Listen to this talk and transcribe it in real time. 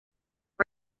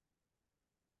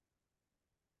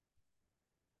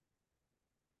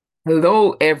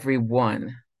Hello,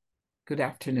 everyone. Good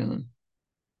afternoon.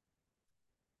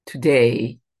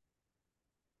 Today,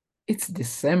 it's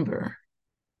December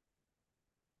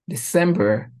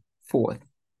 4th,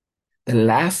 the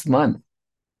last month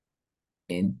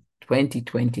in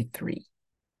 2023.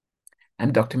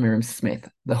 I'm Dr. Miriam Smith,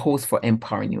 the host for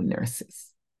Empowering New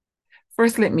Nurses.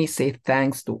 First, let me say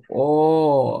thanks to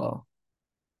all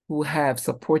who have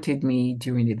supported me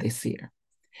during this year.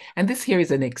 And this year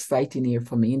is an exciting year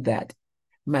for me in that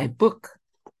my book,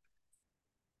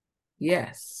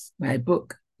 yes, my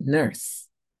book, Nurse,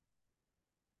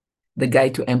 The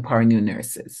Guide to Empower New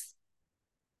Nurses,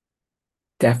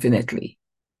 definitely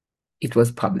it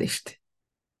was published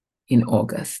in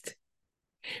August.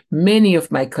 Many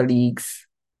of my colleagues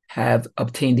have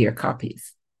obtained their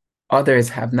copies. Others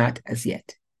have not as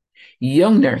yet.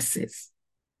 Young nurses,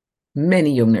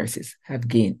 many young nurses have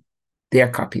gained their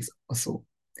copies also.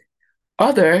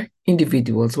 Other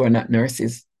individuals who are not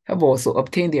nurses have also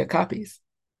obtained their copies.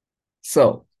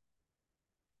 So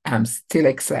I'm still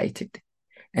excited.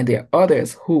 And there are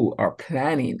others who are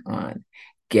planning on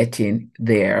getting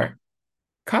their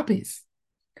copies.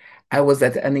 I was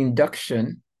at an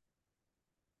induction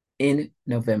in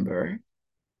November,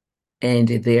 and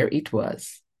there it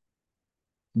was.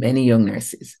 Many young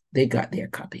nurses, they got their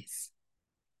copies.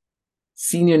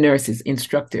 Senior nurses,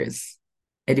 instructors,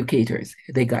 educators,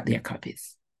 they got their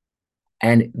copies.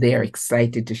 And they are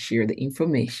excited to share the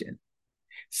information.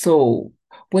 So,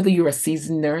 whether you're a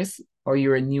seasoned nurse or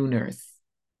you're a new nurse,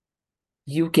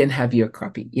 you can have your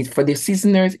copy. For the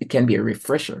seasoned nurse, it can be a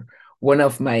refresher. One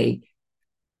of my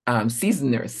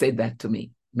seasoned nurse said that to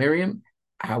me. Miriam,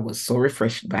 I was so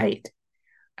refreshed by it.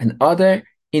 And other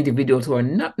individuals who are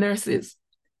not nurses,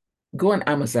 go on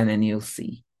Amazon and you'll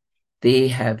see they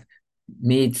have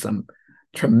made some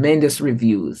tremendous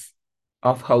reviews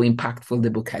of how impactful the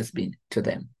book has been to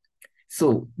them.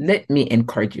 So let me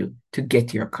encourage you to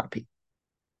get your copy.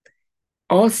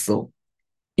 Also,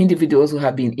 individuals who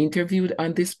have been interviewed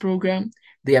on this program,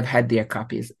 they have had their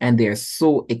copies and they're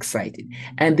so excited.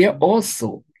 And they're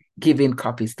also giving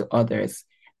copies to others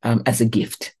as a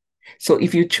gift. So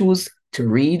if you choose to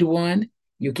read one,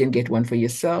 you can get one for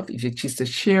yourself. If you choose to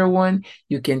share one,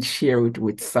 you can share it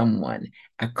with someone,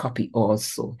 a copy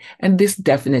also. And this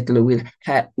definitely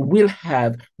will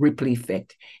have ripple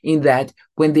effect in that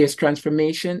when there's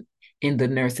transformation in the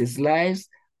nurses' lives,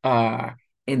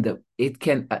 it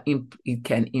can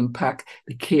impact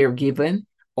the care given.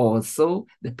 Also,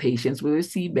 the patients will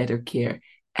receive better care,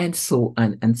 and so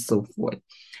on and so forth.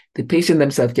 The patient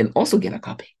themselves can also get a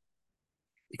copy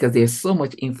because there's so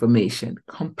much information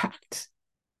compact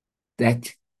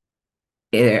that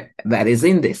that is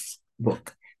in this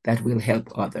book that will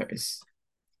help others.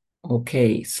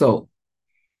 Okay, so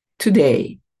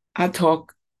today I'm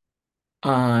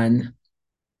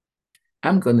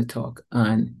going to talk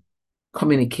on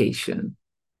communication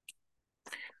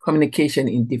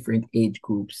in different age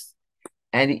groups.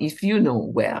 And if you know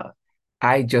well,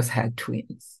 I just had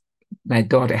twins. My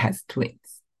daughter has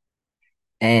twins,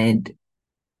 and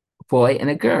a boy and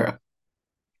a girl.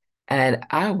 And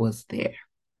I was there.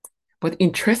 But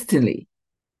interestingly,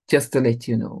 just to let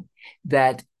you know,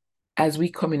 that as we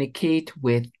communicate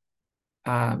with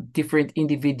different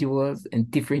individuals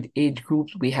and different age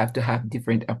groups, we have to have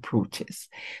different approaches.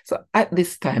 So at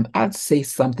this time, I'll say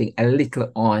something a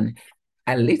little on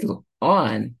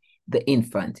the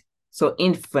infant. So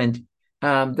infant,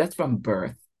 that's from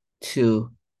birth to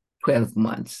 12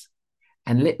 months.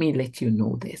 And let me let you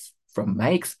know this from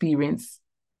my experience,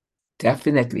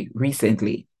 definitely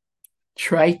recently,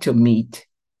 try to meet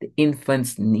the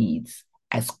infant's needs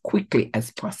as quickly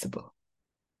as possible.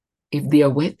 If they are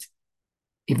wet,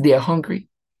 if they are hungry,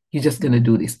 you're just going to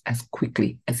do this as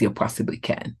quickly as you possibly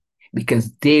can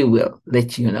because they will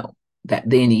let you know that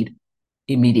they need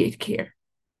immediate care.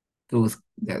 They'll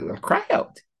cry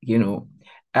out,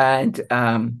 And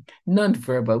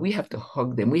nonverbal, we have to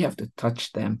hug them, we have to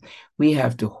touch them, we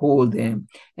have to hold them,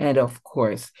 and of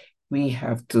course, we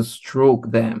have to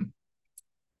stroke them.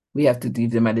 We have to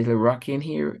give them a little rocking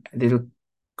here, a little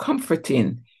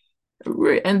comforting,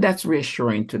 and that's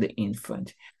reassuring to the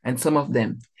infant. And some of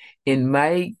them, in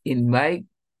my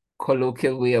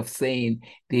colloquial way of saying,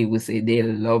 they will say they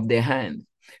love their hand.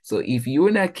 So if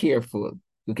you're not careful,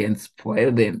 you can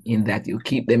spoil them in that you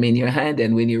keep them in your hand,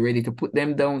 and when you're ready to put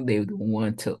them down, they don't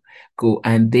want to go,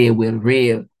 and they will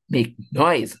make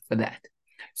noise for that.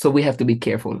 So we have to be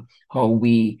careful how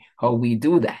we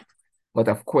do that. But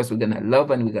of course, we're gonna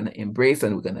love and we're gonna embrace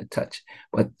and we're gonna touch.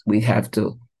 But we have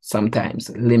to sometimes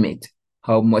limit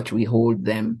how much we hold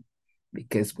them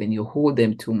because when you hold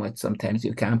them too much, sometimes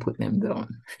you can't put them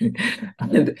down.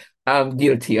 And I'm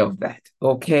guilty of that.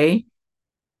 Okay.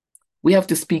 We have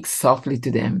to speak softly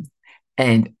to them.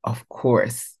 And of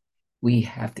course, we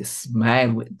have to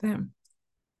smile with them.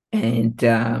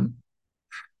 And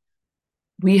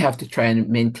we have to try and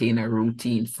maintain a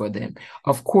routine for them.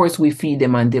 Of course, we feed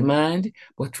them on demand,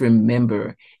 but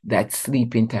remember that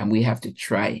sleeping time, we have to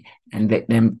try and let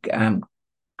them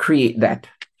create that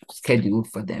schedule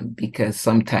for them, because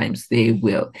sometimes they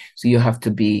will. So you have to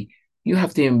be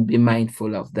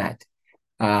mindful of that,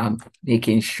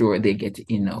 making sure they get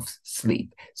enough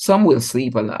sleep. Some will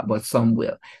sleep a lot, but some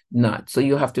will not. So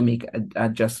you have to make an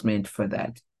adjustment for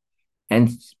that and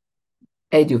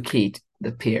educate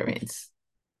the parents.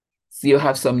 So you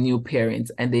have some new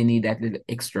parents and they need that little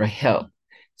extra help.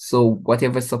 So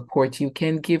whatever support you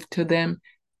can give to them,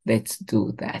 let's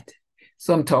do that.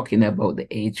 So I'm talking about the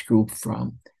age group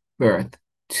from birth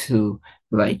to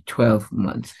like 12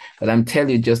 months. But I'm telling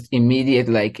you, just immediate,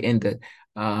 like in the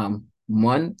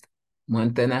month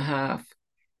and a half,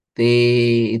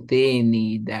 they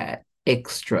need that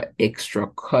extra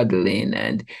cuddling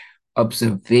and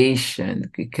observation,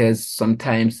 because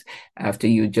sometimes after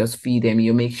you just feed them,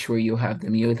 you make sure you have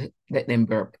them, you let them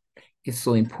burp. It's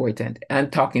so important. I'm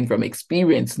talking from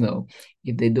experience now.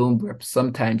 If they don't burp,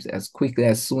 sometimes as quickly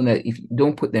as soon as, if you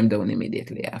don't put them down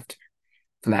immediately after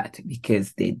flat,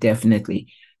 because they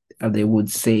definitely, they would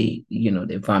say,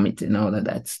 they vomit and all of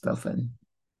that stuff. And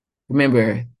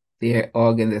remember, their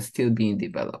organs are still being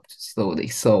developed slowly.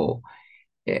 So,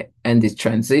 yeah, and the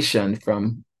transition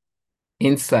from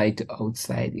inside to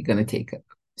outside, it's going to take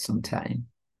some time.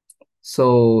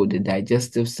 So the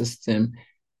digestive system,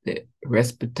 the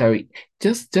respiratory,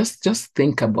 just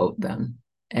think about them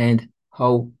and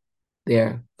how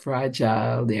they're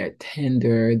fragile, they're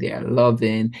tender, they're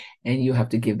loving, and you have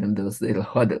to give them those little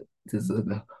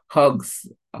hugs,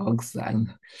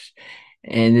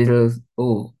 and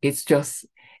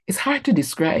it's hard to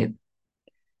describe.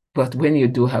 But when you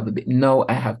do have a bit, no,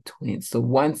 I have twins. So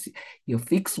once you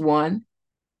fix one,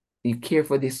 you care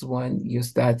for this one, you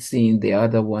start seeing the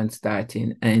other one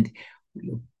starting, and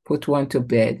you put one to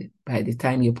bed. By the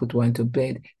time you put one to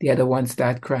bed, the other one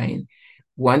start crying.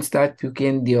 One start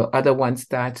puking, the other one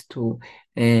starts to,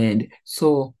 and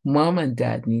so mom and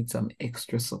dad need some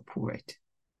extra support.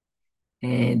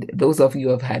 And those of you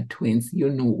who have had twins,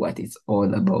 you know what it's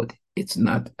all about. It's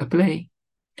not a play.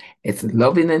 It's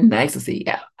loving and nice to say,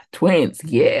 yeah, twins,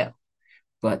 yeah,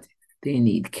 but they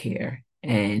need care.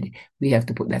 And we have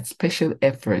to put that special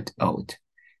effort out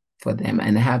for them.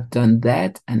 And I have done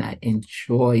that, and I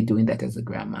enjoy doing that as a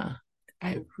grandma.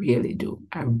 I really do.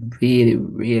 I really,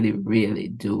 really, really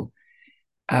do.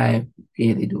 I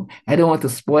really do. I don't want to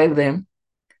spoil them.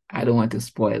 I don't want to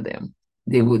spoil them,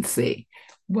 they would say.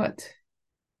 But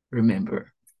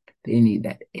remember, they need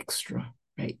that extra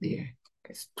right there.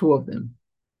 It's two of them.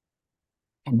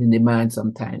 And the demand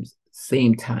sometimes,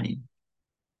 same time.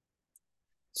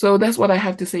 So that's what I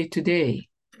have to say today.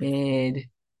 And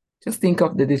just think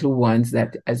of the little ones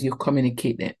that as you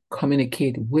communicate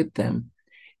with them,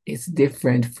 it's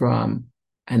different from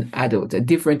an adult. A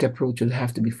different approach will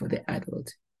have to be for the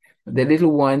adult. The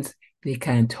little ones, they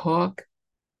can't talk,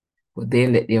 but they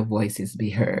let their voices be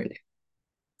heard.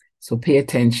 So pay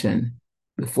attention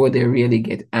before they really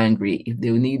get angry. If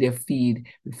they need their feed,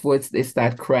 before they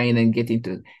start crying and get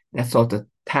into that sort of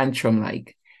tantrum,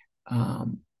 like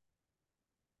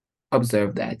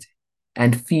observe that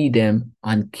and feed them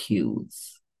on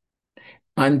cues,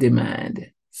 on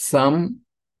demand. Some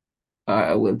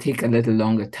will take a little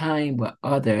longer time, but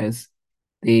others,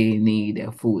 they need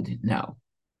their food now,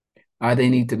 or they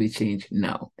need to be changed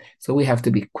now. So we have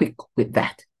to be quick with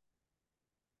that,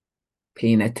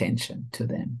 paying attention to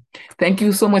them. Thank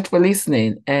you so much for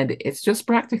listening. And it's just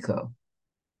practical.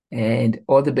 And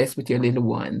all the best with your little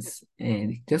ones.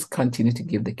 And just continue to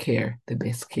give the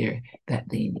best care that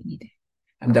they need.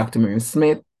 I'm Dr. Miriam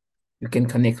Smith. You can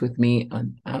connect with me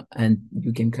and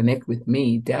you can connect with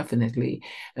me definitely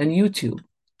on YouTube,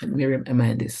 Miriam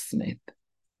Amanda Smith.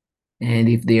 And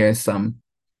if there are some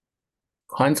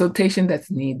consultation that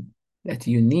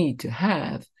you need to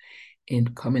have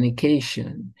in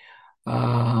communication,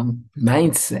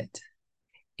 mindset,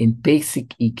 in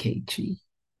basic EKG,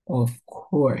 of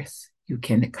course, you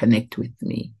can connect with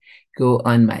me. Go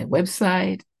on my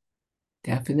website,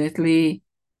 definitely,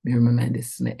 Miriam Amanda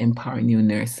Smith, Empowering New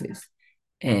Nurses,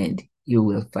 and you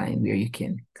will find where you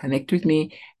can connect with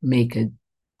me, make a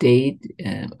date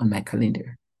on my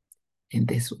calendar, and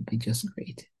this would be just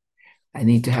great. I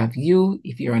need to have you.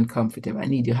 If you're uncomfortable, I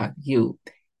need to have you,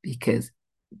 because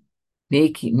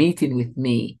meeting with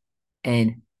me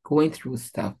and going through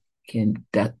stuff can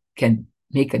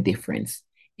make a difference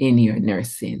in your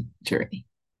nursing journey.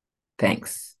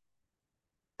 Thanks.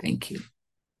 Thank you.